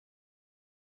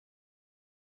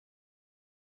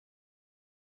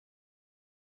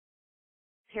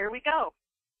here we go.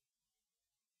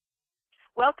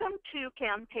 Welcome to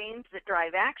Campaigns That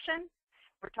Drive Action.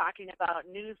 We're talking about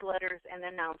newsletters and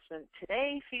announcements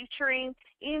today featuring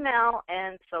email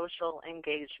and social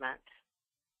engagement.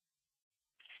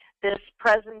 This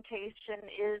presentation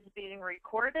is being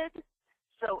recorded,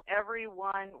 so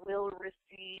everyone will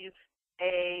receive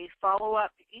a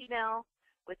follow-up email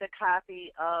with a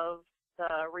copy of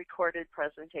the recorded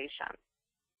presentation.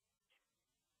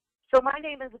 So my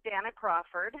name is Danna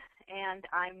Crawford, and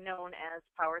I'm known as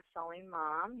Power Selling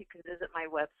Mom. You can visit my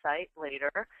website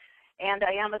later. And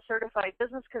I am a certified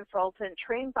business consultant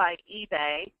trained by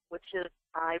eBay, which is,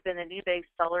 I've been an eBay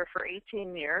seller for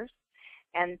 18 years.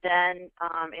 And then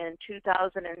in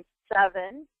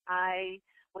 2007, I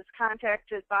was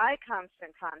contacted by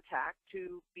Constant Contact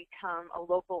to become a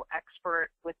local expert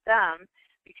with them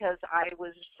because I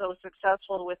was so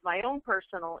successful with my own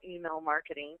personal email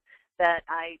marketing that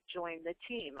I joined the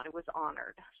team. I was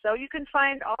honored. So you can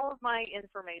find all of my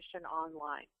information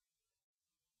online.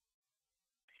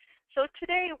 So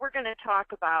today we're going to talk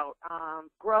about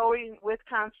growing with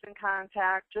Constant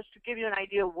Contact, just to give you an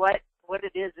idea what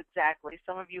it is exactly.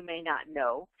 Some of you may not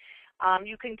know.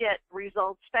 You can get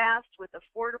results fast with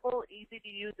affordable,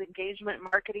 easy-to-use engagement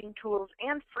marketing tools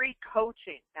and free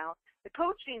coaching. Now, the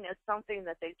coaching is something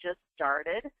that they just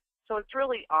started, so it's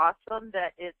really awesome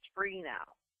that it's free now.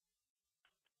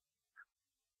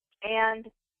 And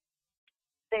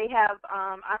they have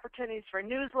opportunities for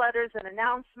newsletters and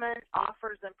announcements,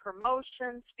 offers and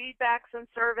promotions, feedbacks and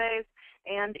surveys,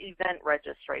 and event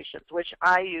registrations, which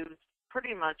I use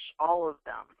pretty much all of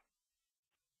them.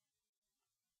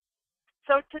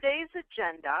 So today's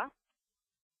agenda,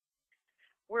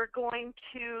 we're going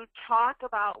to talk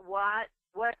about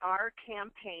what are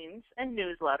campaigns and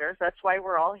newsletters. That's why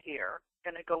we're all here.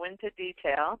 We're going to go into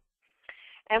detail.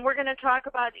 And we're going to talk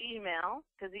about email,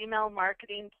 because email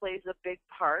marketing plays a big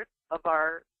part of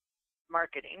our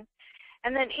marketing.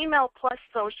 And then email plus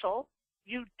social,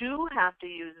 you do have to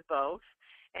use both.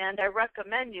 And I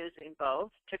recommend using both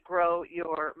to grow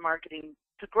your marketing,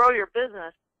 to grow your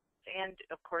business, and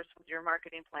of course with your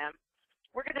marketing plan.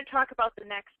 We're going to talk about the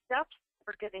next steps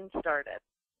for getting started.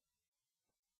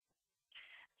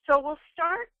 So we'll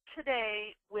start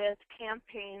today with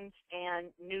campaigns and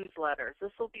newsletters.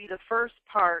 This will be the first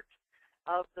part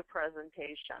of the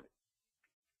presentation.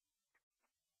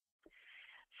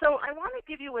 So I want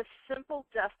to give you a simple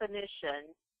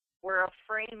definition or a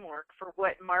framework for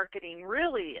what marketing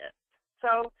really is.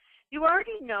 So you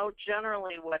already know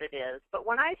generally what it is, but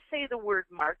when I say the word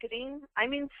marketing, I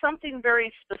mean something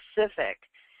very specific.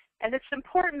 And it's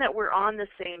important that we're on the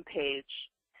same page.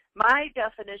 My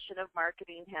definition of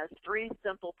marketing has three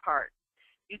simple parts.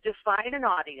 You define an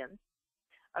audience,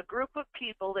 a group of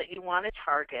people that you want to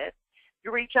target.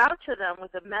 You reach out to them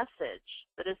with a message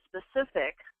that is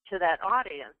specific to that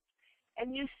audience,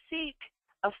 and you seek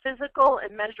a physical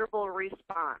and measurable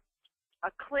response.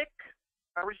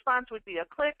 A response would be a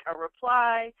click, a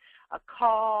reply, a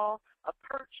call, a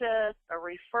purchase, a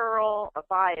referral, a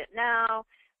buy it now.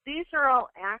 These are all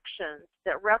actions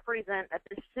that represent a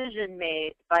decision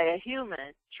made by a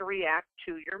human to react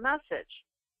to your message.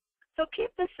 So keep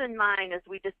this in mind as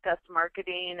we discuss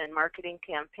marketing and marketing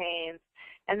campaigns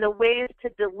and the ways to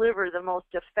deliver the most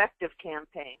effective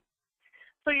campaign.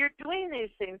 So you're doing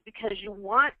these things because you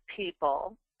want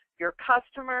people, your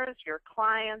customers, your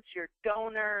clients, your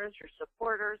donors, your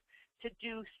supporters, to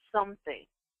do something.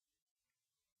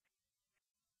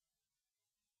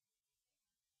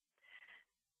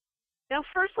 Now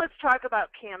first let's talk about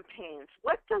campaigns.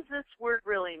 What does this word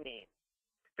really mean?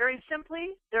 Very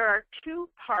simply, there are two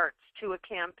parts to a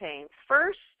campaign.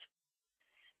 First,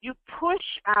 you push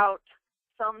out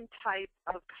some type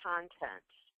of content.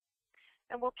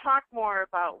 And we'll talk more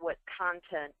about what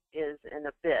content is in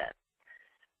a bit.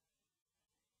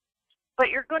 But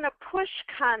you're going to push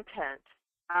content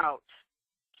out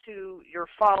to your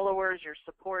followers, your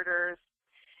supporters.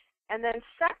 And then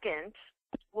second,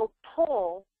 we'll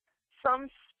pull some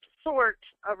sort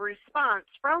of response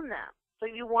from them. So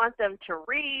you want them to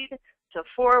read, to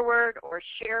forward, or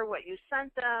share what you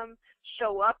sent them,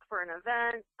 show up for an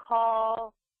event,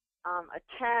 call,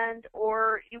 attend,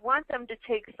 or you want them to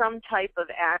take some type of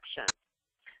action.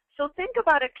 So think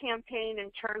about a campaign in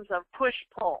terms of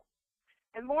push-pull.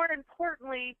 And more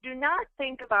importantly, do not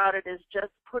think about it as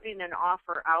just putting an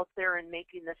offer out there and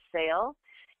making the sale.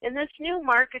 In this new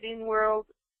marketing world,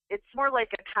 it's more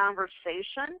like a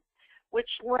conversation, which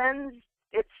lends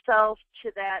itself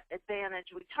to that advantage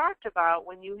we talked about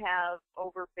when you have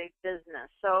over big business.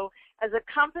 So as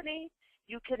a company,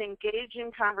 you can engage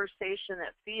in conversation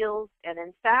that feels and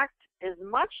in fact is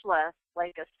much less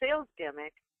like a sales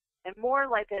gimmick and more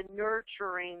like a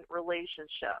nurturing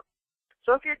relationship.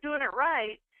 So if you're doing it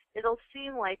right, it'll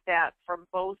seem like that from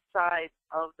both sides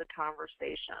of the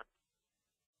conversation.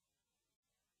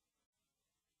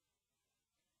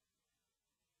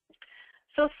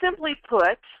 So simply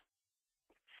put,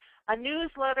 a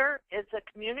newsletter is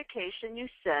a communication you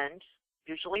send,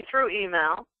 usually through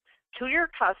email, to your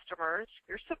customers,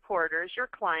 your supporters, your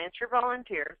clients, your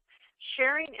volunteers,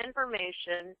 sharing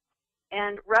information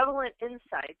and relevant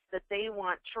insights that they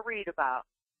want to read about.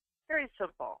 Very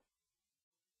simple.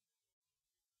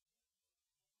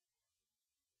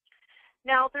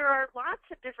 Now, there are lots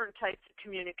of different types of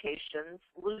communications,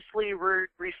 loosely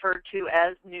referred to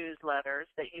as newsletters,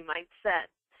 that you might send.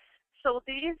 So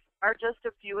these are just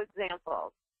a few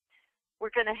examples.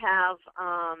 We're going to have,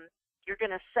 you're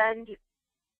going to send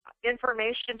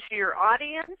information to your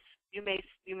audience. You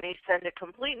may send a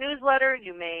complete newsletter.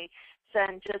 You may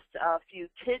send just a few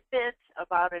tidbits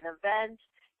about an event.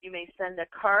 You may send a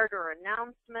card or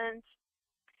announcement.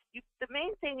 The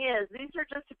main thing is, these are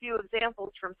just a few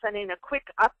examples from sending a quick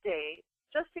update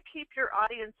just to keep your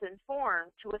audience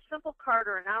informed, to a simple card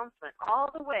or announcement, all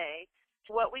the way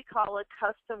to what we call a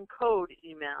custom code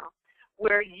email,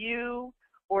 where you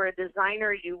or a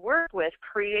designer you work with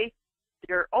create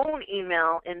your own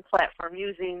email in platform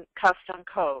using custom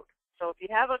code. So if you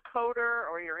have a coder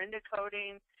or you're into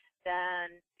coding, then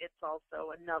it's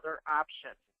also another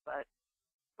option. But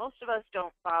most of us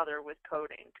don't bother with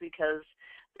coding because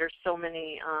there's so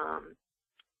many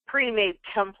pre-made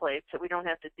templates that we don't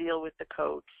have to deal with the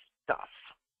code stuff.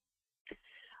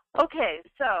 Okay,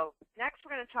 so next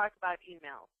we're going to talk about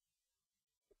emails.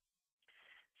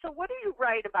 So what do you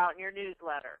write about in your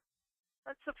newsletter?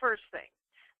 That's the first thing.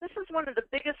 This is one of the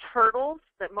biggest hurdles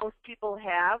that most people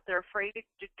have. They're afraid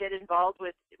to get involved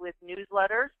with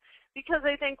newsletters because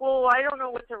they think, well, I don't know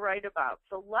what to write about.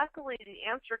 So luckily, the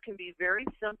answer can be very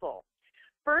simple.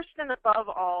 First and above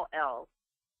all else,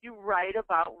 you write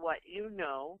about what you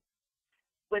know,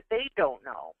 what they don't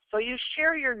know. So you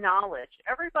share your knowledge.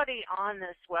 Everybody on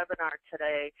this webinar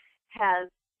today has,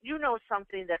 you know,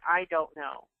 something that I don't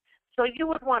know. So you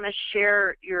would want to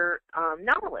share your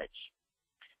knowledge.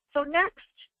 So next,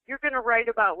 you're going to write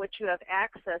about what you have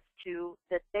access to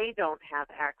that they don't have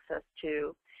access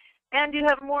to. And you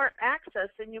have more access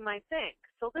than you might think.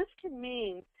 So this can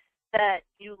mean that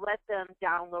you let them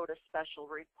download a special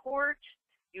report,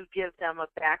 you give them a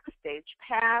backstage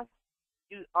pass,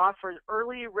 you offer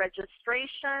early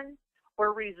registration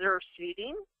or reserve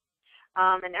seating,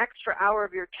 an extra hour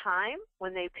of your time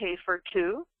when they pay for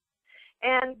 2,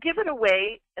 and give it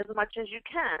away as much as you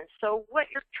can. So what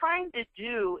you're trying to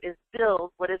do is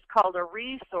build what is called a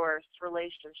resource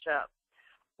relationship,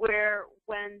 where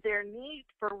when their need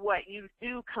for what you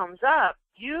do comes up,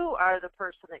 you are the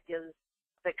person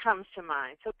that comes to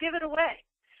mind. So give it away,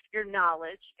 your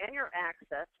knowledge and your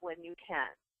access when you can.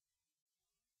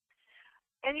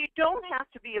 And you don't have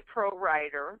to be a pro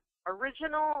writer.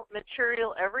 Original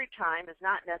material every time is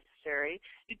not necessary.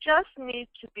 You just need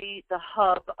to be the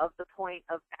hub of the point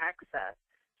of access.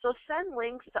 So send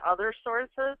links to other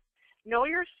sources, know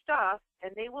your stuff,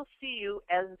 and they will see you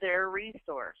as their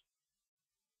resource.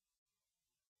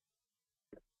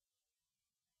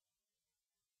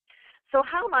 So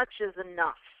how much is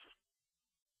enough?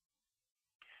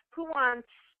 Who wants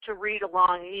to read a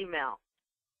long email?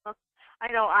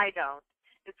 I know I don't.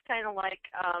 It's kind of like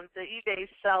the eBay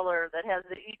seller that has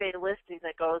the eBay listing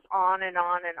that goes on and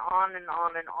on and on and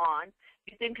on and on.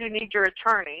 You think you need your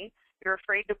attorney. You're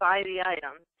afraid to buy the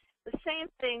item. The same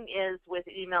thing is with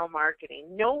email marketing.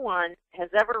 No one has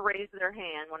ever raised their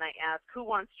hand when I ask who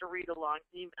wants to read a long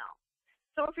email.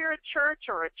 So if you're a church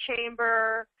or a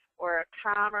chamber or a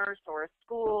commerce or a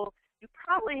school, you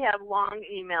probably have long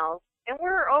emails, and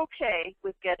we're okay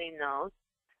with getting those.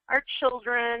 Our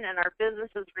children and our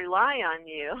businesses rely on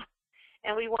you,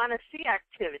 and we want to see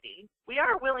activity. We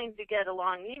are willing to get a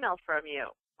long email from you,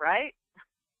 right?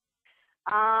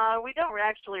 We don't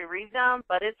actually read them,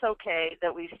 but it's okay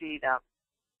that we see them.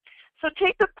 So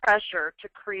take the pressure to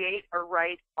create or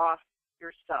write off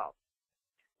yourself.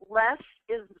 Less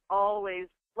is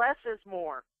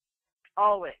more,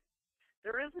 always.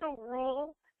 There is no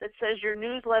rule that says your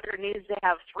newsletter needs to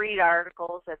have 3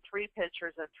 articles and 3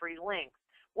 pictures and 3 links.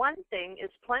 One thing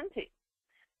is plenty.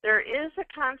 There is a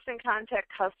constant contact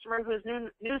customer whose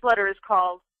newsletter is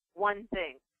called One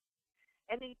Thing.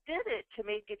 And he did it to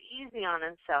make it easy on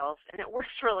himself, and it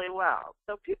works really well.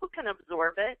 So people can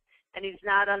absorb it, and he's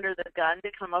not under the gun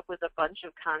to come up with a bunch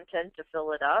of content to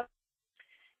fill it up.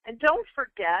 And don't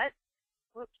forget,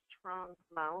 whoops, wrong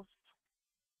mouse.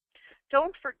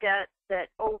 don't forget that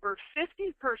over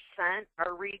 50%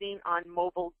 are reading on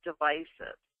mobile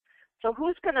devices. So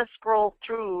who's going to scroll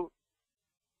through,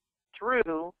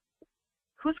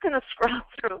 who's going to scroll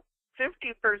through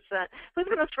 50%? Who's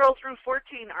going to scroll through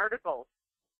 14 articles?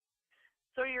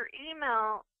 So your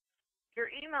emails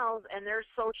and their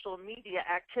social media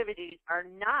activities are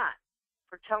not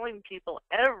for telling people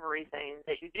everything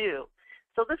that you do.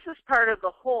 So this is part of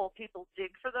the whole people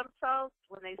dig for themselves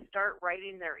when they start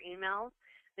writing their emails.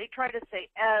 They try to say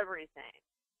everything.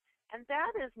 And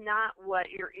that is not what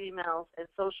your emails and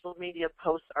social media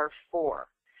posts are for.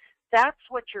 That's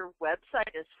what your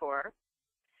website is for.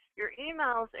 Your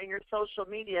emails and your social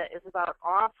media is about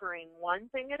offering one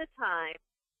thing at a time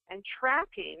and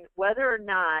tracking whether or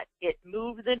not it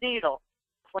moved the needle,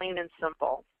 plain and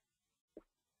simple.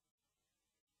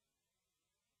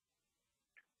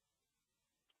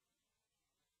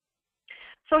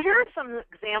 So here are some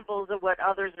examples of what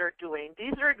others are doing.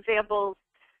 These are examples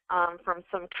from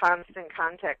some constant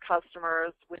contact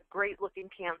customers with great looking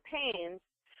campaigns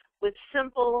with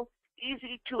simple,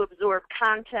 easy to absorb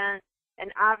content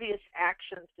and obvious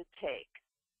actions to take.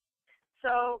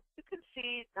 So you can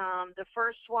see the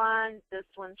first one, this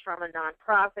one's from a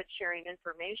nonprofit sharing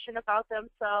information about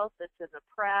themselves that's in the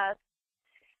press.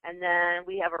 And then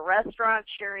we have a restaurant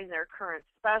sharing their current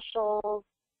specials.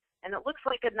 And it looks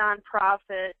like a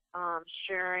nonprofit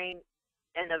sharing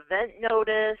an event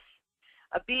notice,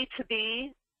 a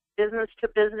B2B, business to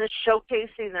business,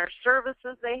 showcasing their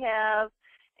services they have.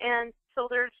 And so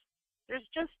there's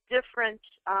just different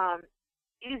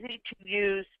easy to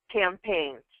use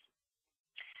campaigns.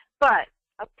 But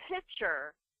a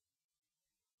picture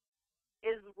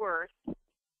is worth,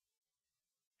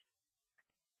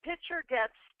 picture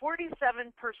gets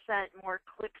 47% more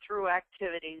click-through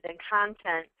activity than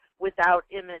content without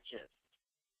images.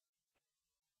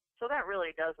 So that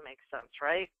really does make sense,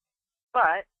 right?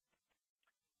 But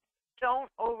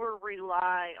don't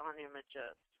over-rely on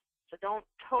images. So don't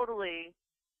totally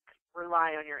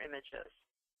rely on your images.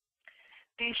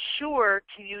 Be sure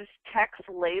to use text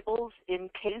labels in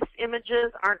case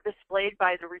images aren't displayed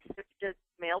by the recipient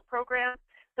mail program.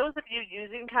 Those of you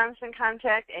using Constant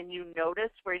Contact and you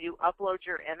notice where you upload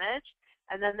your image,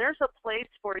 and then there's a place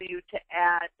for you to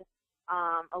add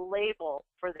a label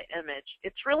for the image.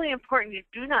 It's really important you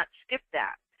do not skip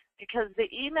that, because the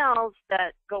emails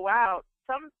that go out,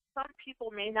 some people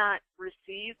may not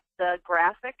receive the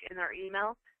graphic in their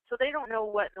email, so they don't know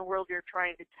what in the world you're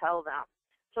trying to tell them.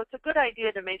 So it's a good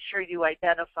idea to make sure you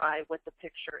identify what the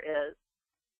picture is.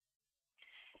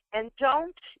 And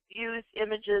don't use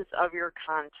images of your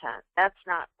content. That's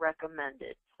not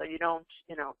recommended. So you don't,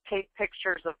 take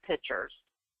pictures of pictures.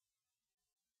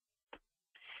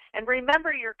 And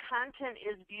remember, your content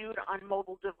is viewed on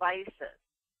mobile devices.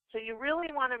 So you really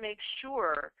want to make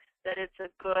sure that it's a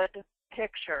good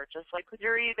picture. Just like with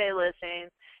your eBay listing,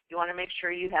 you want to make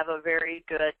sure you have a very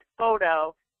good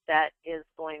photo that is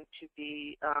going to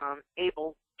be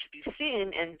able to be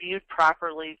seen and viewed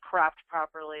properly, cropped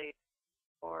properly,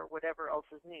 or whatever else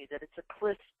is needed, that it's a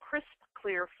crisp,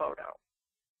 clear photo.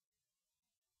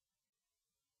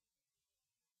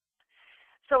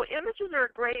 So images are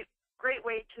a great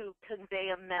way to convey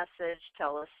a message,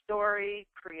 tell a story,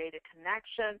 create a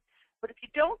connection. But if you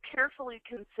don't carefully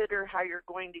consider how you're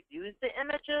going to use the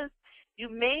images, you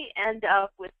may end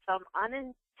up with some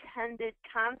unintended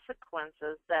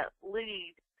consequences that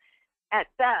lead, at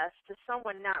best, to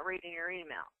someone not reading your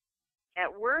email.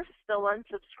 At worst, they'll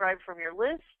unsubscribe from your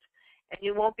list, and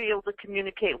you won't be able to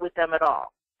communicate with them at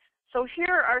all. So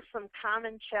here are some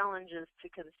common challenges to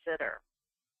consider.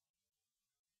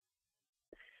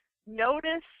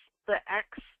 Notice the X,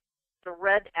 the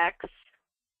red X.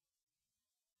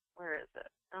 Where is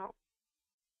it?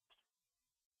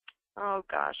 Oh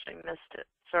gosh, I missed it.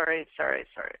 Sorry.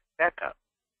 Back up.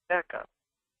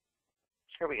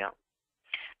 Here we go.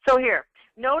 So here,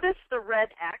 notice the red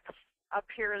X up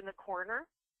here in the corner.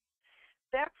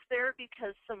 That's there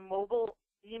because some mobile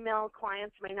email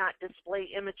clients may not display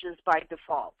images by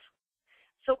default.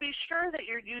 So be sure that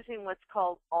you're using what's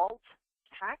called alt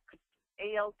text,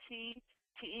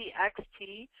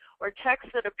 ALT-TEXT, or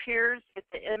text that appears if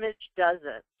the image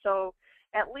doesn't. So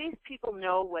at least people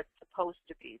know what's supposed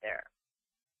to be there.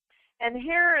 And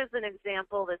here is an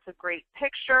example that's a great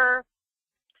picture.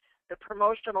 The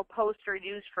promotional poster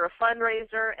used for a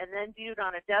fundraiser and then viewed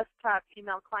on a desktop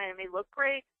email client may look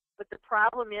great, but the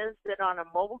problem is that on a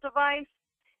mobile device,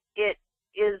 it's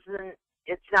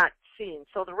not seen.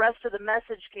 So the rest of the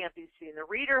message can't be seen. The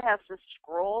reader has to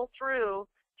scroll through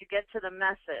to get to the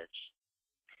message.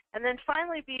 And then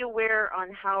finally, be aware on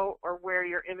how or where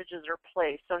your images are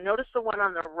placed. So notice the one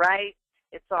on the right,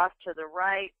 it's off to the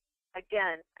right.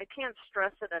 Again, I can't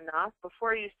stress it enough.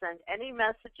 Before you send any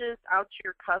messages out to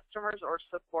your customers or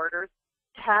supporters,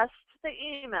 test the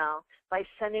email by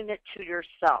sending it to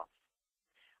yourself.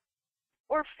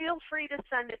 Or feel free to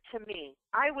send it to me.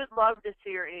 I would love to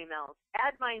see your emails.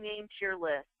 Add my name to your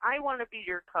list. I want to be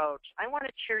your coach. I want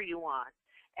to cheer you on.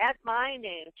 Add my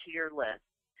name to your list.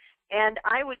 And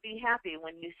I would be happy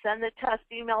when you send the test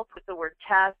email, put the word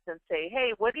test and say,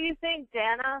 hey, what do you think,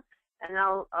 Danna? And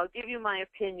I'll give you my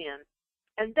opinion.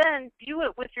 And then view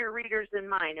it with your readers in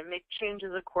mind and make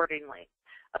changes accordingly.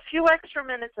 A few extra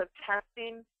minutes of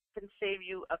testing can save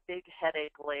you a big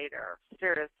headache later,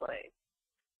 seriously.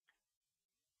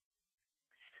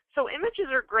 So images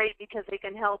are great because they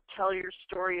can help tell your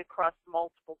story across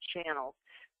multiple channels.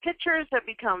 Pictures have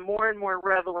become more and more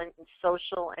relevant in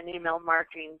social and email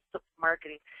marketing.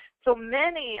 So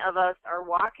many of us are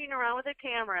walking around with a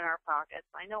camera in our pockets.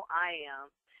 I know I am.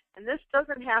 And this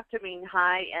doesn't have to mean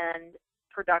high-end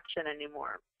production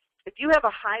anymore. If you have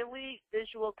a highly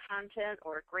visual content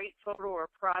or a great photo or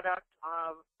product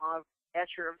at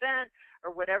your event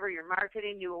or whatever you're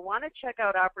marketing, you will want to check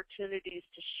out opportunities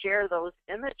to share those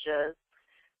images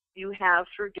you have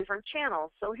through different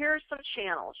channels. So here are some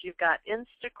channels. You've got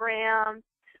Instagram,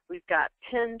 we've got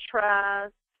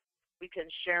Pinterest, we can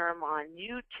share them on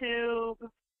YouTube,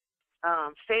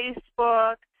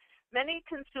 Facebook. Many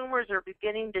consumers are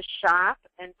beginning to shop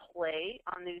and play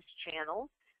on these channels,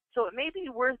 so it may be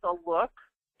worth a look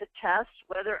to test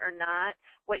whether or not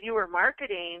what you are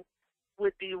marketing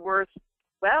would be worth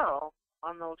well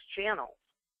on those channels.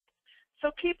 So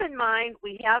keep in mind,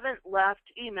 we haven't left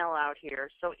email out here.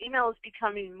 So email is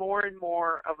becoming more and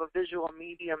more of a visual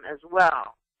medium as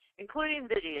well, including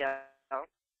video.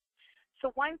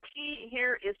 So one key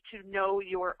here is to know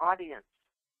your audience.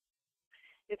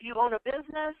 If you own a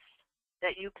business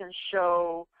that you can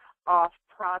show off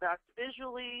product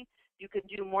visually, you can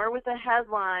do more with a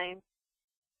headline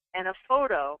and a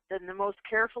photo than the most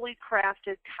carefully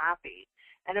crafted copy.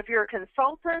 And if you're a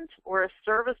consultant or a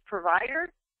service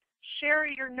provider, share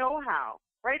your know-how.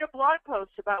 Write a blog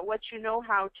post about what you know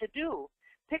how to do.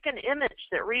 Pick an image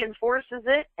that reinforces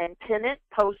it and pin it,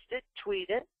 post it, tweet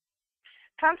it.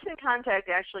 Constant Contact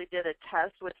actually did a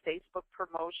test with Facebook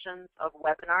promotions of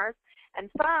webinars and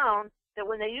found that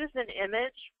when they used an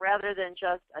image rather than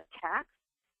just a text,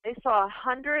 they saw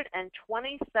 127%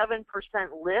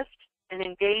 lift in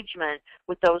engagement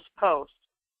with those posts.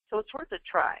 So it's worth a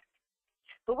try.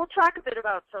 But we'll talk a bit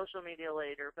about social media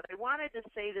later, but I wanted to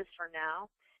say this for now.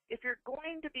 If you're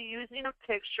going to be using a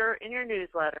picture in your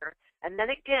newsletter and then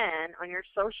again on your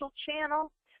social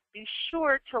channel, be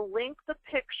sure to link the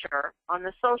picture on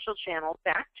the social channel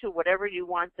back to whatever you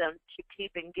want them to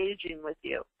keep engaging with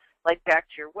you, like back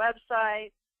to your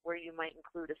website, where you might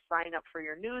include a sign up for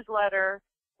your newsletter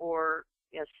or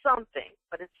something.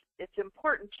 But it's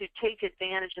important to take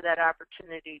advantage of that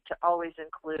opportunity to always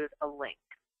include a link.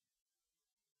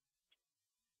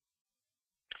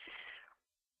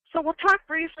 So we'll talk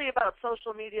briefly about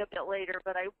social media a bit later,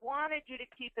 but I wanted you to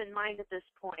keep in mind at this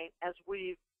point, as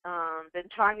we've been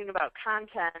talking about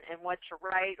content and what to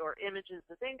write or images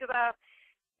to think about,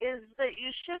 is that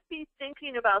you should be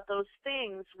thinking about those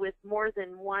things with more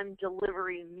than one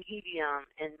delivery medium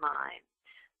in mind.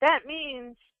 That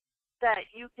means that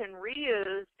you can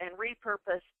reuse and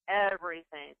repurpose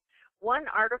everything. One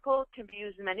article can be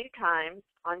used many times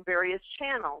on various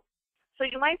channels. So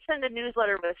you might send a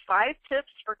newsletter with 5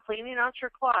 tips for cleaning out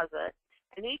your closet,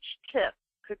 and each tip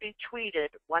could be tweeted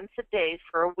once a day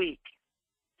for a week.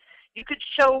 You could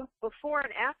show before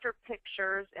and after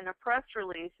pictures in a press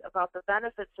release about the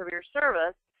benefits of your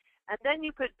service, and then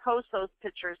you could post those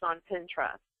pictures on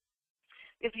Pinterest.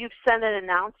 If you've sent an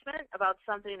announcement about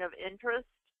something of interest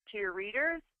to your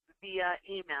readers via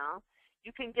email,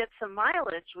 you can get some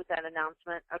mileage with that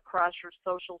announcement across your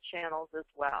social channels as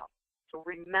well. So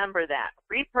remember that,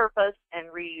 repurpose and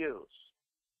reuse.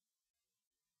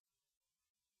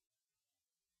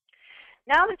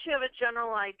 Now that you have a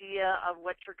general idea of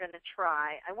what you're going to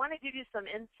try, I want to give you some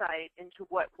insight into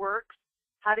what works,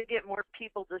 how to get more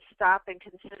people to stop and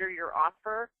consider your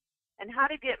offer, and how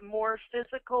to get more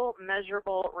physical,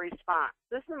 measurable response.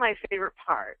 This is my favorite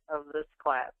part of this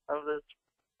class,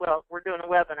 well, we're doing a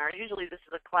webinar. Usually this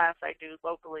is a class I do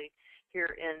locally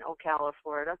here in Ocala,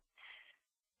 Florida.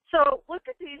 So look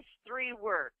at these 3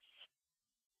 words.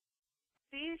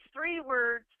 These 3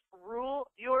 words rule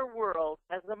your world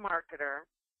as a marketer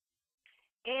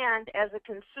and as a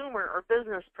consumer or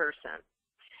business person.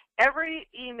 Every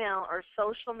email or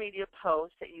social media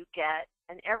post that you get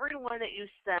and everyone that you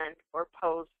send or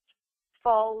post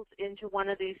falls into one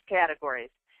of these categories: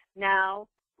 now,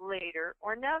 later,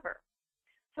 or never.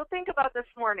 So think about this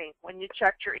morning when you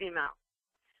checked your email.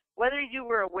 Whether you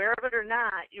were aware of it or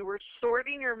not, you were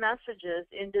sorting your messages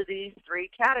into these three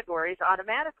categories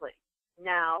automatically: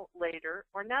 now, later,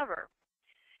 or never.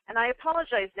 And I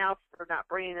apologize now for not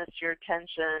bringing this to your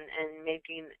attention and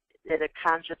making it a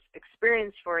conscious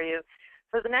experience for you.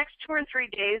 For the next 2 or 3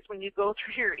 days when you go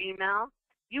through your email,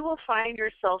 you will find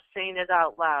yourself saying it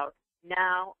out loud: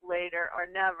 now, later, or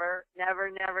never,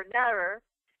 never, never, never.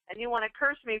 And you want to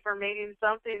curse me for making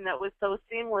something that was so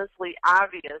seamlessly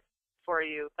obvious for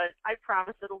you, but I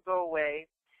promise it'll go away.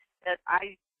 That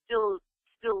I still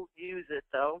use it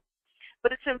though.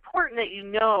 But it's important that you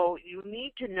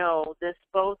need to know this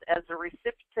both as a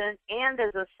recipient and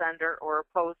as a sender or a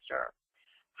poster.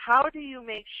 How do you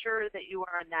make sure that you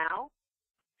are a now?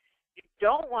 You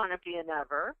don't want to be a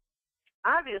never,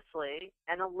 obviously,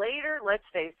 and a later, let's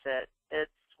face it,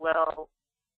 it's, well,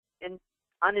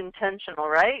 unintentional,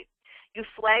 right? You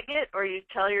flag it or you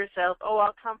tell yourself, oh,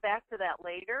 I'll come back to that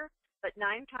later, but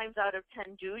 9 times out of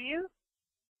 10, do you?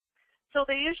 So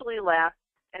they usually laugh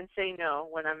and say no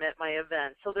when I'm at my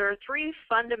event. So there are 3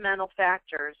 fundamental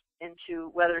factors into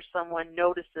whether someone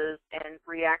notices and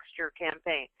reacts to your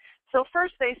campaign. So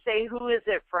first they say, who is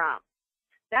it from?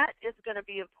 That is going to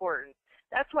be important.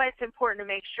 That's why it's important to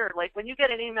make sure, like when you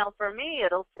get an email from me,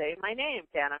 it'll say my name,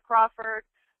 Danna Crawford,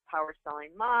 Power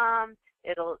Selling Mom.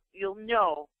 You'll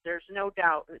know, there's no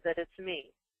doubt that it's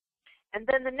me. And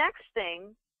then the next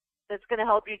thing that's going to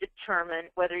help you determine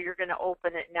whether you're going to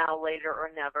open it now, later,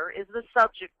 or never is the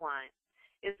subject line.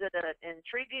 Is it an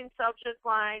intriguing subject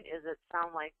line? Is it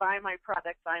sound like buy my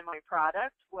product, buy my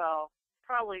product? Well,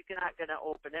 probably not going to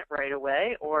open it right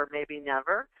away, or maybe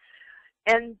never.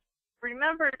 And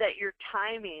remember that your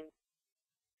timing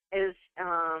is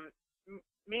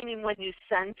meaning when you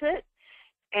sent it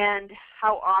and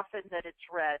how often that it's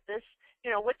read. This,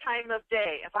 what time of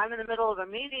day? If I'm in the middle of a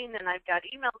meeting and I've got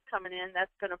emails coming in,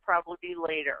 that's going to probably be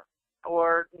later,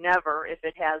 or never if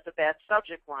it has a bad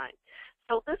subject line.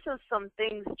 So this is some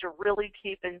things to really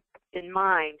keep in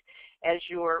mind as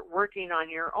you're working on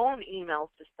your own emails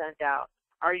to send out.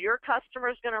 Are your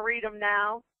customers going to read them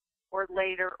now, or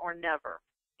later, or never?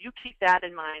 You keep that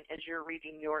in mind as you're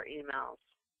reading your emails.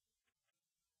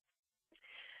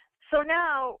 So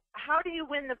now, how do you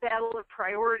win the battle of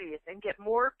priorities and get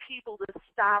more people to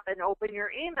stop and open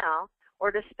your email,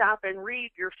 or to stop and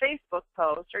read your Facebook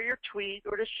post or your tweet,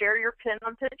 or to share your pin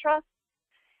on Pinterest?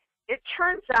 It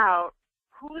turns out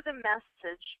who the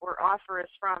message or offer is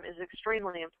from is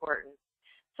extremely important.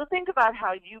 So think about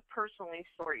how you personally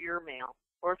sort your mail.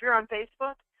 Or if you're on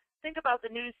Facebook, think about the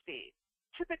news feed.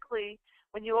 Typically,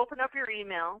 when you open up your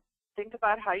email, think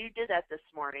about how you did that this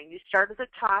morning. You start at the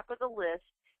top of the list,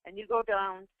 and you go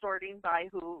down sorting by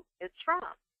who it's from.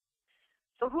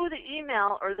 So who the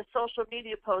email or the social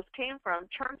media post came from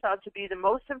turns out to be the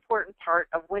most important part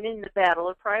of winning the battle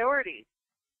of priorities.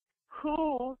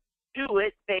 Who do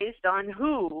it based on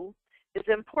who is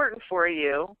important for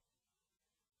you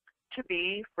to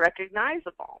be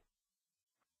recognizable.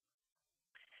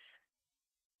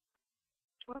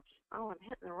 Whoops, oh, I'm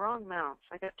hitting the wrong mouse.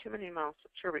 I got too many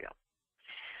mouses. Here we go.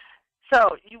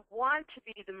 So you want to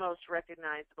be the most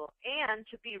recognizable, and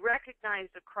to be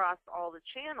recognized across all the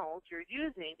channels you're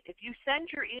using. If you send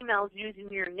your emails using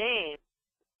your name,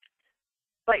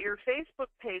 but your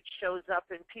Facebook page shows up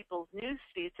in people's news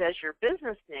feeds as your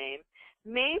business name,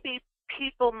 maybe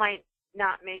people might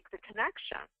not make the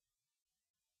connection.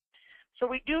 So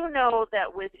we do know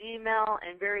that with email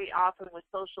and very often with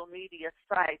social media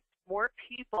sites, more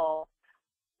people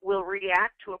will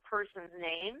react to a person's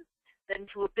name than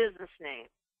to a business name.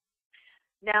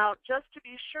 Now, just to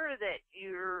be sure that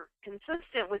you're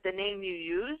consistent with the name you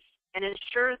use and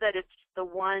ensure that it's the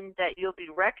one that you'll be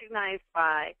recognized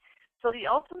by, so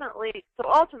ultimately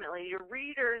your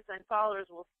readers and followers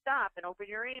will stop and open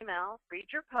your email, read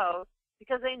your post,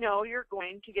 because they know you're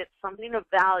going to get something of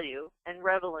value and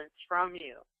relevance from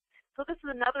you. So this is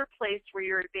another place where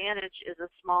your advantage as a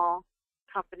small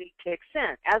company kicks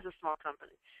in, as a small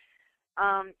company.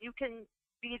 You can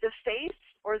be the face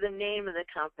or the name of the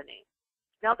company.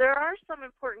 Now, there are some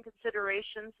important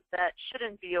considerations that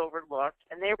shouldn't be overlooked,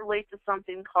 and they relate to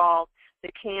something called the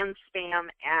Can-Spam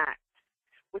Act,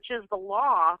 which is the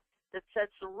law that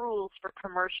sets the rules for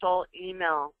commercial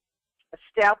email,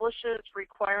 establishes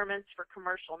requirements for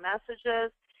commercial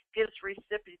messages, gives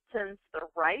recipients the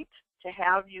right to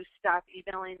have you stop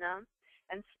emailing them,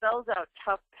 and spells out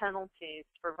tough penalties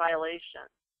for violations.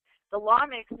 The law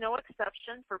makes no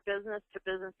exception for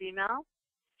business-to-business email.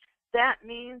 that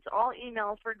means all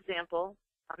emails, for example,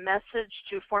 a message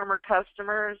to former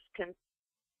customers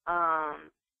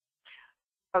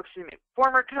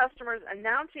former customers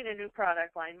announcing a new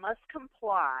product line must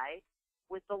comply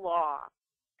with the law.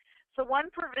 So one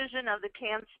provision of the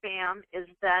canned spam is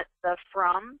that the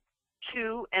from,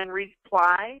 to, and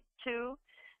reply to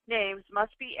names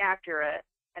must be accurate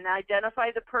and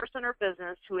identify the person or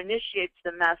business who initiates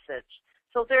the message.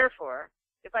 So therefore,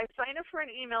 if I sign up for an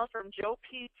email from Joe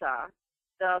Pizza,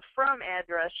 the from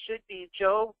address should be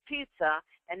Joe Pizza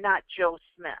and not Joe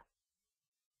Smith.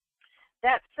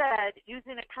 That said,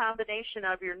 using a combination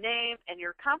of your name and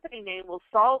your company name will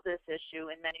solve this issue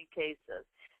in many cases.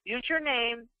 Use your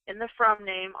name in the from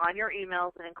name on your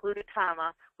emails and include a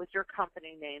comma with your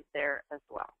company name there as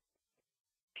well.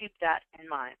 Keep that in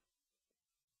mind.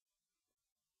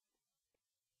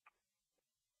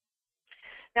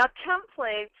 Now,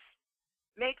 templates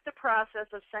make the process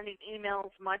of sending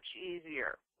emails much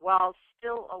easier while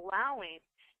still allowing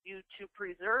you to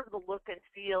preserve the look and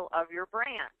feel of your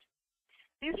brand.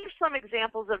 These are some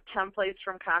examples of templates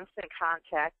from Constant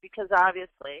Contact because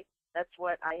obviously that's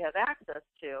what I have access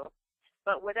to.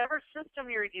 But whatever system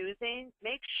you're using,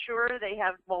 make sure they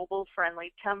have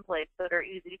mobile-friendly templates that are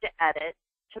easy to edit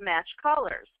to match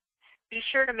colors. Be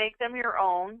sure to make them your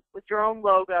own with your own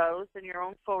logos and your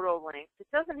own photo links. It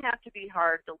doesn't have to be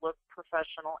hard to look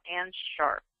professional and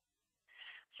sharp.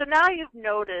 So now you've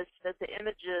noticed that the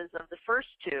images of the first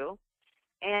two,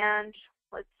 and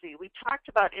let's see, we talked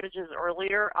about images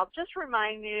earlier. I'll just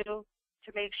remind you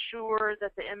to make sure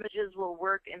that the images will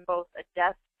work in both a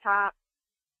desktop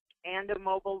and a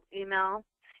mobile email.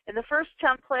 In the first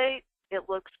template, it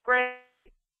looks great,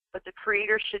 but the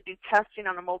creator should do testing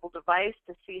on a mobile device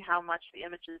to see how much the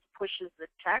images pushes the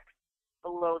text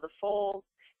below the fold.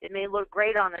 It may look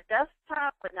great on a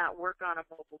desktop, but not work on a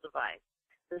mobile device.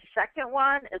 The second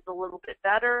one is a little bit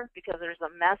better because there's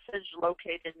a message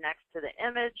located next to the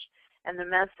image, and the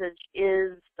message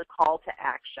is the call to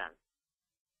action.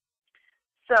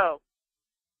 So,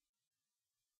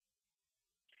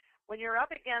 when you're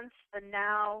up against the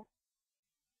now,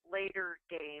 later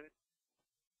game,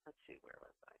 let's see, where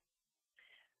was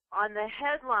I? On the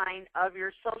headline of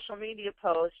your social media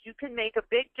post, you can make a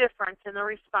big difference in the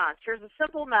response. Here's a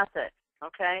simple method,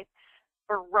 okay,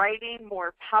 for writing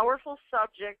more powerful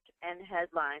subject and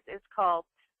headlines. It's called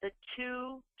the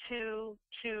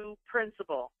 2-2-2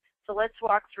 principle. So let's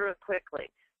walk through it quickly.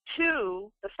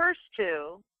 2, the first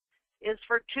 2, is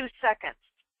for 2 seconds.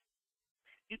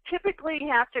 You typically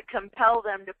have to compel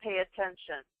them to pay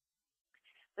attention.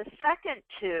 The second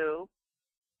 2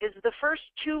 is the first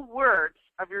 2 words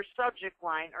of your subject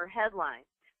line or headline.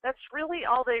 That's really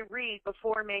all they read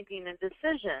before making a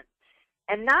decision,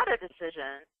 and not a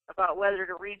decision about whether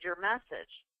to read your message,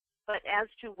 but as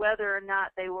to whether or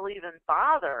not they will even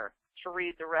bother to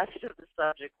read the rest of the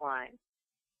subject line.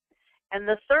 And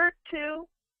the third 2,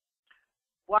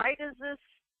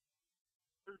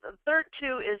 the third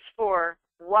 2 is for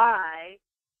why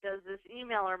does this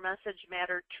email or message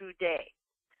matter today?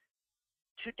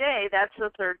 Today, that's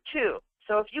the third 2.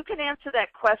 So if you can answer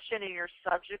that question in your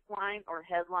subject line or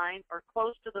headline or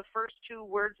close to the first 2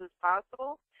 words as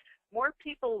possible, more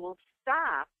people will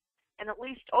stop and at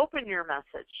least open your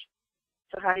message.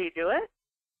 So how do you do it?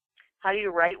 How do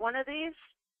you write one of these?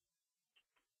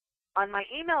 On my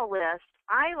email list,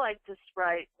 I like to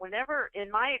write whenever, in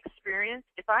my experience,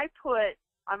 if I put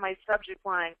on my subject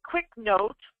line, quick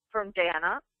note from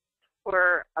Danna,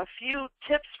 or a few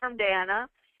tips from Danna,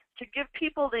 to give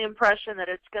people the impression that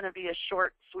it's going to be a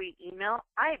short, sweet email,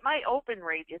 my open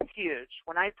rate is huge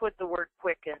when I put the word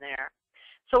quick in there.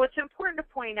 So it's important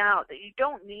to point out that you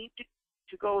don't need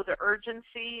to go the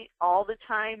urgency all the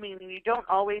time, meaning you don't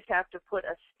always have to put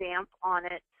a stamp on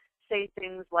it, say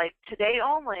things like today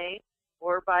only,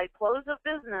 or by close of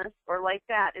business, or like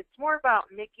that. It's more about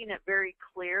making it very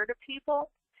clear to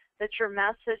people that your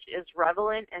message is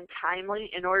relevant and timely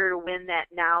in order to win that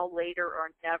now, later, or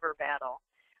never battle.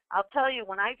 I'll tell you,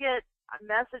 when I get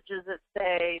messages that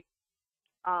say,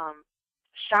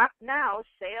 shop now,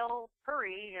 sale,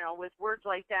 hurry, with words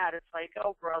like that, it's like,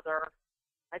 oh, brother,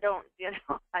 I don't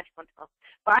know.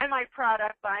 Buy my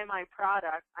product,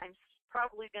 I'm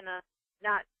probably going to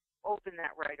not open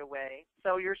that right away.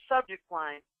 So your subject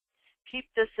line, keep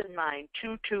this in mind,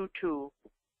 2-2-2.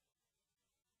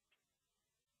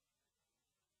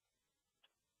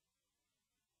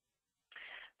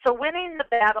 So winning the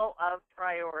battle of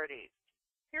priorities.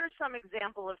 Here's some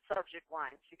example of subject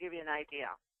lines to give you an idea.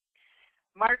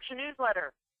 March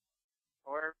newsletter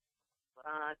or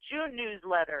June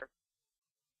newsletter.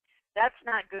 That's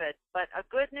not good, but a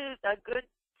good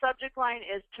subject line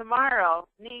is tomorrow,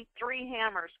 need 3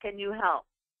 hammers, can you help?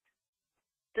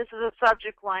 This is a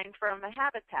subject line from a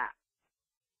Habitat.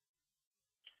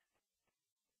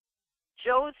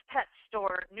 Joe's Pet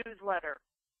Store newsletter.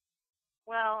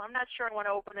 Well, I'm not sure I want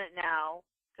to open it now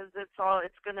because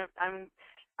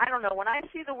I don't know. When I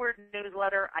see the word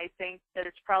newsletter, I think that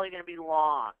it's probably going to be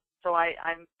long. So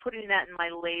I'm putting that in my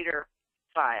later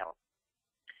file.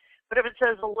 But if it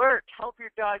says alert, help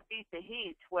your dog beat the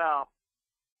heat, well,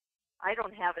 I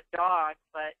don't have a dog,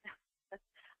 but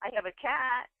I have a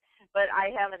cat, but I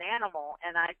have an animal,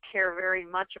 and I care very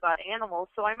much about animals,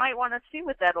 so I might want to see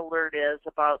what that alert is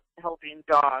about helping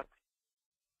dogs.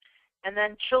 And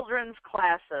then children's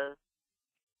classes,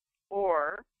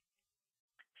 or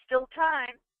still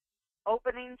time,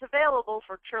 openings available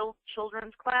for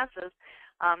children's classes.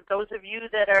 Those of you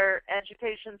that are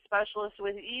education specialists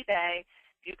with eBay,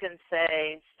 you can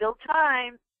say, still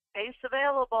time, space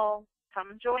available,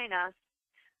 come join us.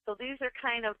 So these are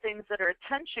kind of things that are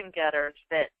attention getters,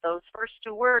 that those first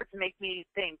 2 words make me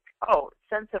think, oh,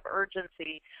 sense of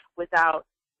urgency without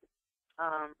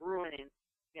ruining,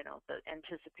 the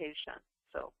anticipation.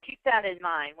 So keep that in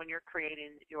mind when you're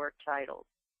creating your titles,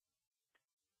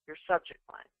 your subject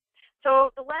line.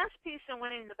 So the last piece in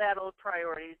winning the battle of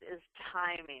priorities is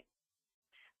timing.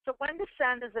 So when to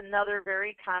send is another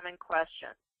very common question,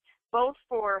 both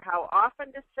for how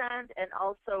often to send and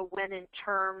also when in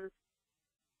terms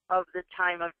of the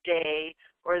time of day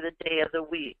or the day of the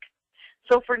week.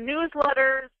 So for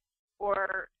newsletters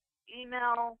or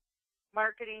email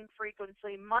marketing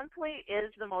frequency, monthly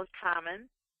is the most common,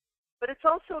 but it's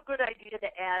also a good idea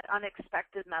to add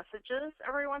unexpected messages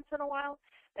every once in a while,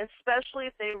 especially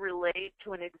if they relate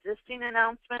to an existing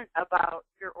announcement about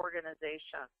your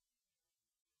organization.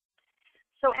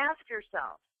 So ask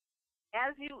yourself,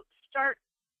 as you start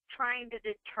trying to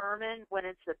determine when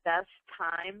it's the best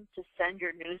time to send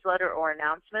your newsletter or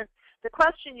announcement, the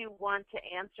question you want to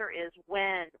answer is,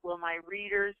 when will my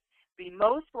readers be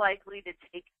most likely to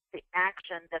take the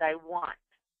action that I want?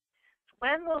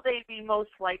 When will they be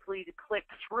most likely to click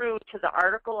through to the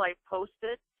article I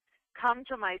posted, come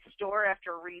to my store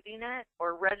after reading it,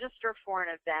 or register for an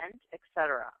event,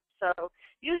 etc.? So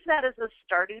use that as a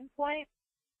starting point.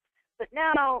 But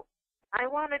now I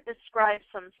want to describe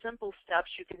some simple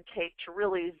steps you can take to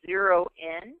really zero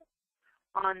in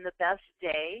on the best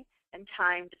day and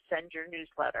time to send your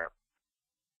newsletter.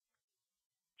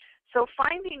 So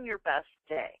finding your best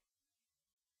day.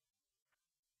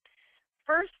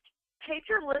 First, take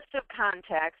your list of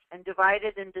contacts and divide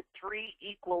it into 3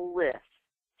 equal lists.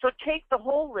 So take the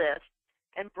whole list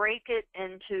and break it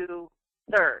into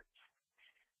thirds.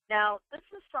 Now, this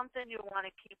is something you'll want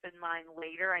to keep in mind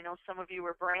later. I know some of you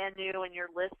are brand new and your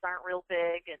lists aren't real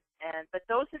big, but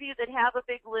those of you that have a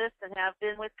big list and have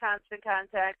been with Constant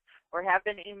Contact or have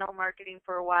been email marketing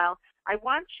for a while, I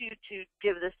want you to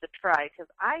give this a try, because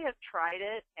I have tried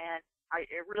it and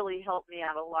it really helped me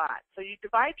out a lot. So you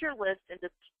divide your list into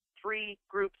 3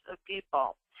 groups of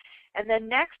people, and then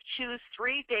next choose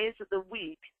 3 days of the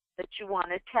week that you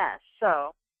want to test.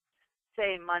 So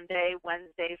say Monday,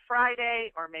 Wednesday,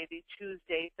 Friday, or maybe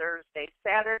Tuesday, Thursday,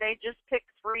 Saturday. Just pick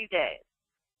 3 days.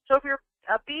 So if you're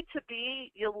a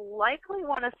B2B, you'll likely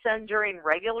want to send during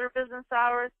regular business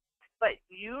hours, but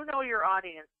you know your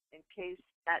audience in case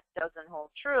that doesn't hold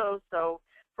true. So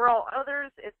for all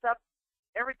others,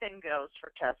 everything goes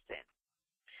for testing.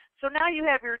 So now you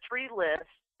have your 3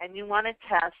 lists, and you want to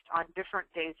test on different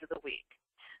days of the week.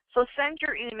 So send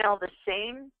the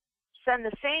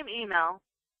same email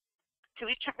to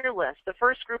each of your lists. The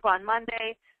first group on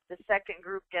Monday, the second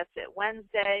group gets it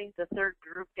Wednesday, the third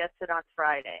group gets it on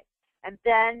Friday. And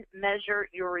then measure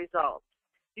your results.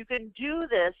 You can do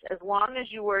this as long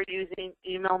as you are using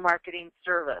email marketing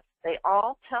service. They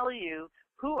all tell you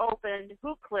who opened,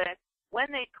 who clicked,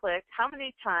 when they clicked, how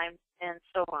many times, and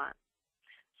so on.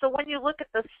 So when you look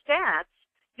at the stats,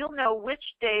 you'll know which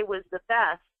day was the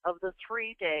best of the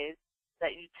 3 days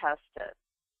that you tested.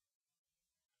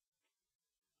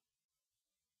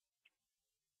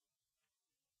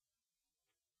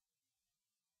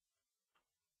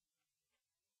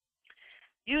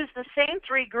 Use the same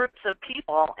 3 groups of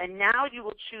people, and now you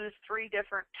will choose 3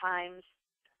 different times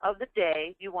of the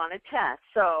day you want to test.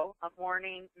 So a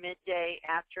morning, midday,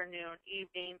 afternoon,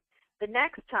 evening, the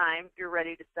next time you're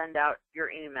ready to send out your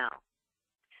email.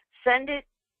 Send it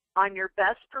on your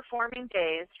best performing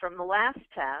days from the last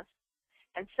test,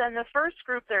 and send the first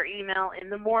group their email in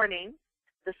the morning.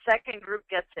 The second group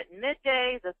gets it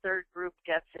midday. The third group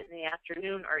gets it in the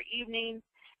afternoon or evening.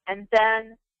 And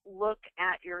then look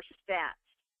at your stats.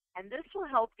 And this will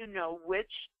help you know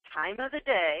which time of the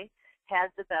day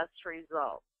has the best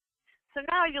results. So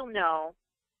now you'll know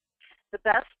the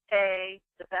best day,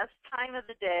 the best time of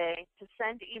the day to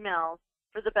send emails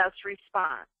for the best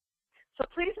response. So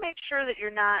please make sure that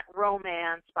you're not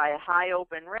romanced by a high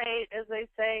open rate, as they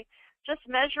say. Just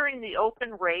measuring the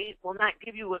open rate will not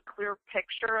give you a clear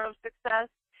picture of success.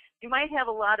 You might have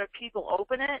a lot of people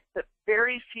open it, but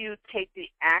very few take the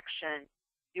action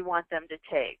you want them to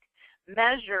take.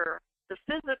 Measure the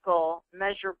physical,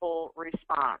 measurable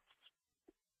response.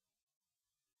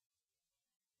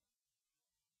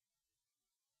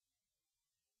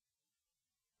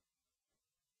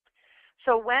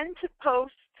 So when to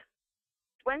post,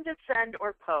 when to send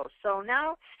or post. So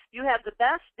now you have the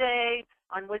best day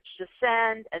on which to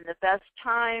send and the best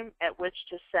time at which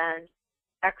to send.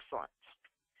 Excellent.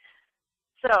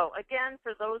 So again,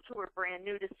 for those who are brand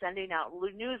new to sending out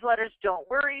newsletters, don't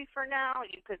worry for now.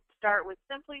 You could start with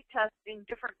simply testing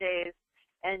different days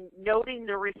and noting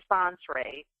the response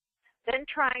rate, then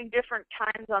trying different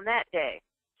times on that day.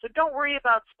 So don't worry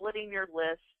about splitting your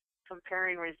list,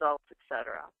 comparing results,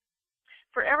 etc.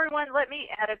 For everyone, let me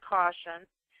add a caution.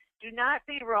 Do not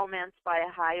be romanced by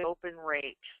a high open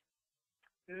rate.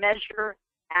 Measure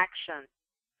action.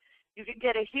 You can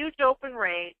get a huge open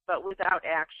rate, but without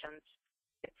actions,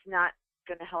 it's not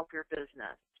going to help your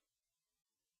business.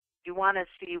 You want to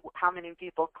see how many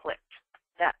people clicked.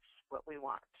 That's what we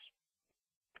want.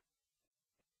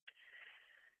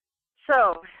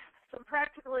 So, some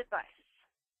practical advice.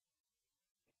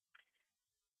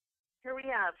 Here we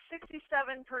have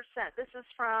 67%. This is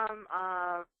from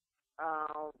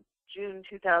June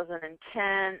 2010.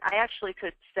 I actually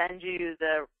could send you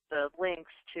the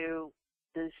links to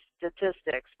the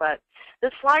statistics, but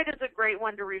this slide is a great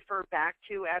one to refer back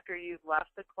to after you've left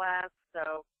the class,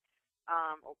 so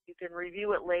you can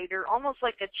review it later, almost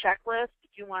like a checklist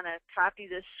if you want to copy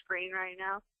this screen right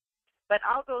now. But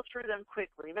I'll go through them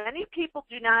quickly. Many people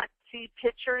do not see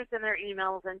pictures in their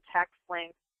emails and text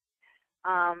links.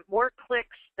 More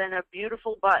clicks than a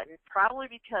beautiful button, probably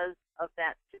because of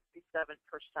that 67%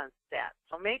 stat.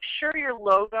 So make sure your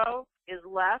logo is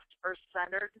left or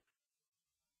centered,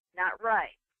 not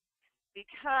right,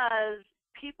 because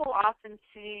people often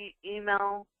see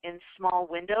email in small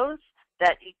windows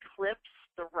that eclipse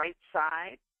the right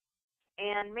side.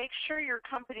 And make sure your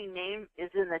company name is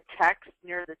in the text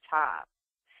near the top.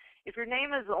 If your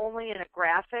name is only in a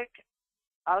graphic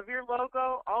of your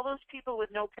logo, all those people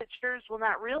with no pictures will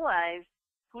not realize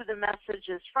who the message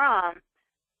is from,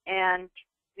 and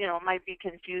it might be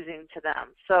confusing to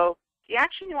them. So the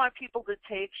action you want people to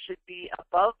take should be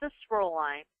above the scroll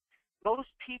line. Most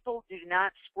people do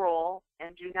not scroll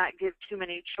and do not give too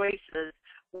many choices,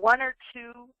 one or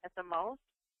two at the most.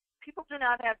 People do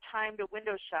not have time to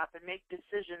window shop and make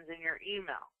decisions in your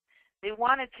email. They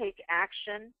want to take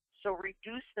action, so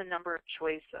reduce the number of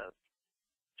choices.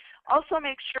 Also,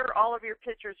 make sure all of your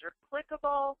pictures are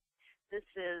clickable. This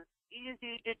is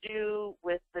easy to do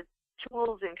with the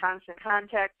tools in Constant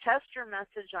Contact. Test your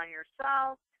message on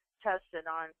yourself. Test it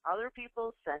on other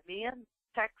people. Send me a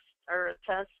text or a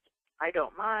test. I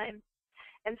don't mind.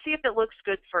 And see if it looks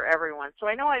good for everyone. So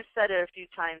I know I've said it a few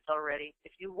times already.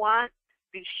 If you want,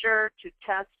 be sure to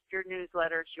test your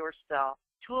newsletters yourself.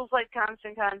 Tools like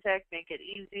Constant Contact make it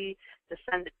easy to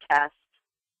send a test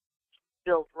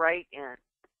built right in.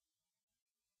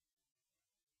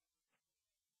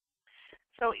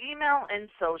 So email and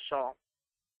social,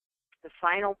 the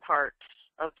final part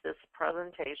of this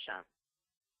presentation.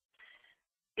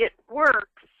 It works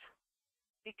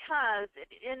because it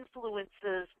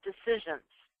influences decisions.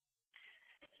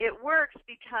 It works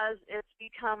because it's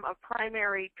become a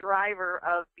primary driver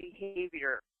of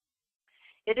behavior.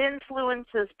 It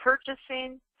influences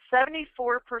purchasing.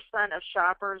 74% of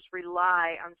shoppers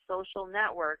rely on social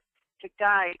networks to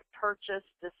guide purchase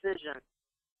decisions.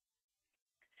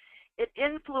 It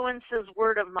influences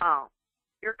word of mouth.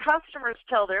 Your customers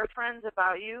tell their friends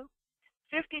about you.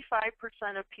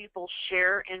 55% of people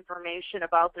share information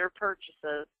about their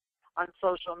purchases on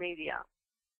social media.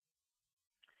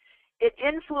 It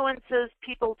influences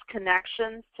people's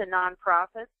connections to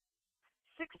nonprofits.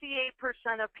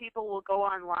 68% of people will go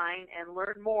online and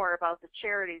learn more about the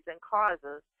charities and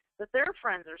causes that their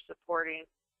friends are supporting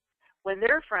when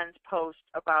their friends post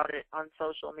about it on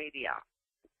social media.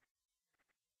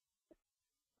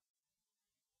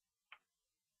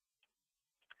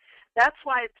 That's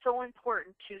why it's so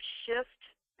important to shift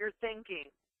your thinking.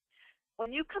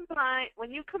 When you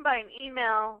combine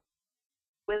email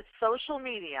with social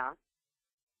media,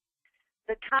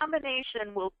 the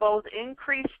combination will both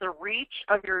increase the reach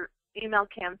of your email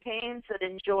campaigns that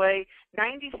enjoy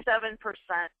 97%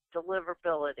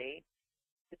 deliverability,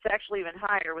 It's actually even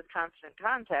higher with Constant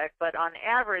Contact, but on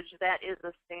average, that is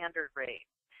a standard rate.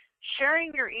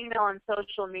 Sharing your email on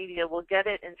social media will get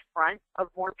it in front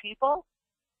of more people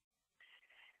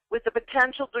with the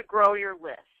potential to grow your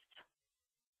list.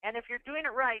 And if you're doing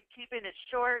it right, keeping it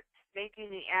short,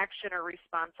 making the action or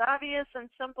response obvious and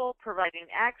simple, providing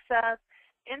access,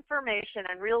 information,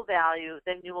 and real value,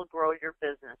 then you will grow your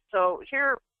business. So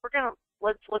here,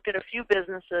 let's look at a few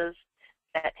businesses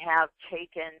that have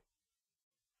taken.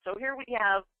 So here we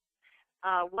have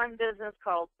one business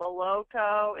called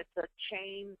Boloco. It's a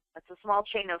chain. It's a small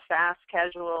chain of fast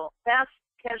casual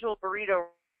burrito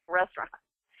restaurants,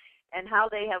 and how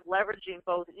they have leveraging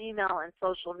both email and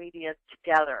social media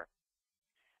together.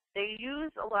 They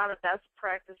use a lot of best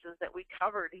practices that we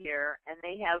covered here, and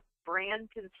they have brand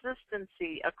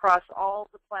consistency across all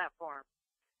the platforms.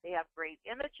 They have great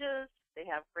images. They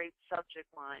have great subject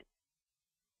lines.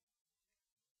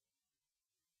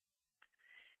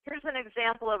 Here's an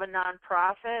example of a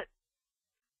nonprofit,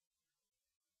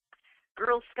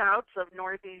 Girl Scouts of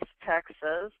Northeast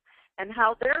Texas, and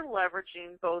how they're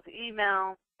leveraging both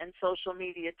email and social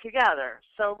media together.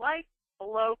 So like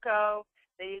Boloco,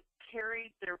 they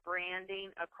carried their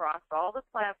branding across all the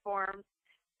platforms.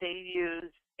 They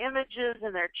use images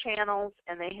in their channels,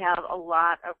 and they have a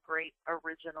lot of great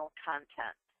original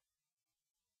content.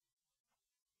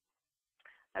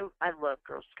 I love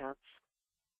Girl Scouts.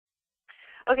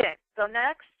 Okay, so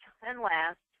next and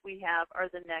last we have are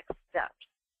the next steps.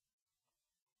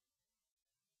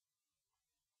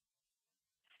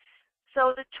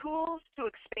 So the tools to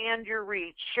expand your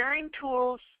reach. Sharing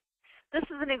tools, this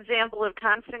is an example of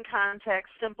Constant Contact's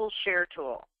simple share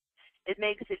tool. It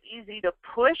makes it easy to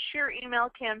push your email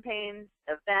campaigns,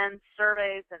 events,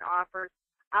 surveys, and offers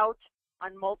out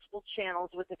on multiple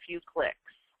channels with a few clicks.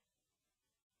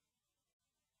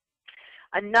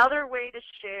 Another way to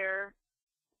share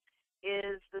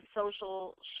is the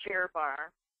social share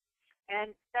bar.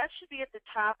 And that should be at the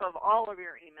top of all of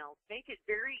your emails. Make it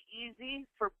very easy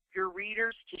for your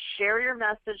readers to share your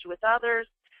message with others.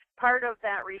 Part of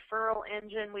that referral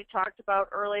engine we talked about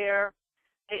earlier.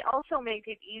 They also make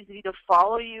it easy to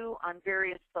follow you on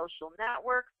various social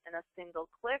networks in a single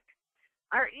click.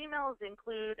 Our emails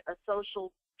include a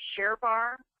social share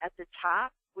bar at the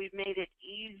top. We've made it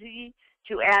easy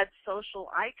to add social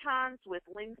icons with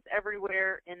links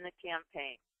everywhere in the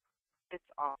campaign.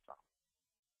 It's awesome.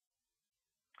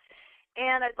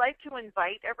 And I'd like to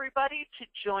invite everybody to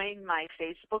join my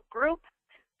Facebook group.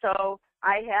 So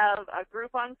I have a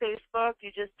group on Facebook.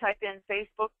 You just type in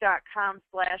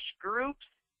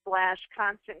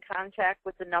facebook.com/groups/constant contact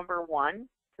with the number 1,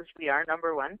 because we are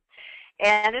number 1.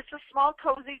 And it's a small,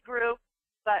 cozy group,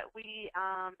 but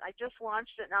I just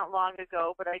launched it not long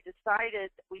ago, but I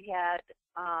decided we had,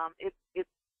 it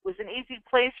was an easy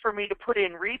place for me to put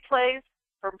in replays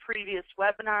from previous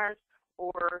webinars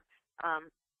or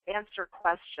answer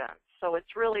questions. So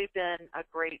it's really been a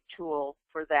great tool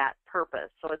for that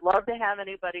purpose. So I'd love to have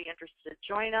anybody interested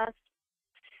join us.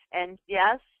 And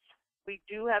yes, we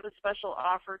do have a special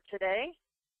offer today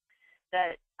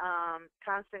that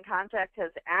Constant Contact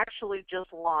has actually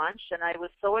just launched, and I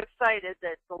was so excited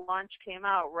that the launch came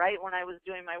out right when I was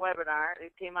doing my webinar.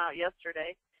 It came out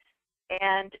yesterday,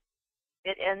 and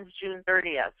it ends June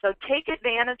 30th. So take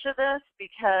advantage of this,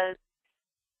 because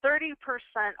 30%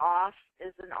 off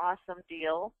is an awesome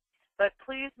deal, but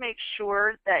please make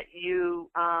sure that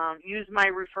you use my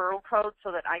referral code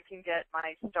so that I can get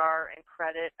my star and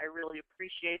credit. I really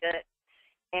appreciate it.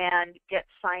 And get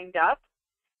signed up.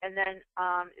 And then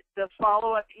the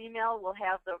follow-up email will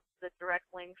have the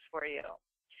direct links for you.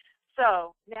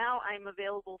 So now I'm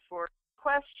available for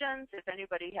questions. If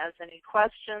anybody has any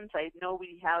questions, I know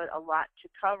we have a lot to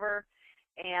cover.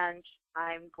 And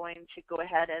I'm going to go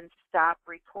ahead and stop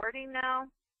recording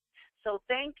now. So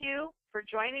thank you for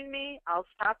joining me. I'll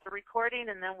stop the recording,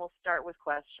 and then we'll start with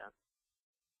questions.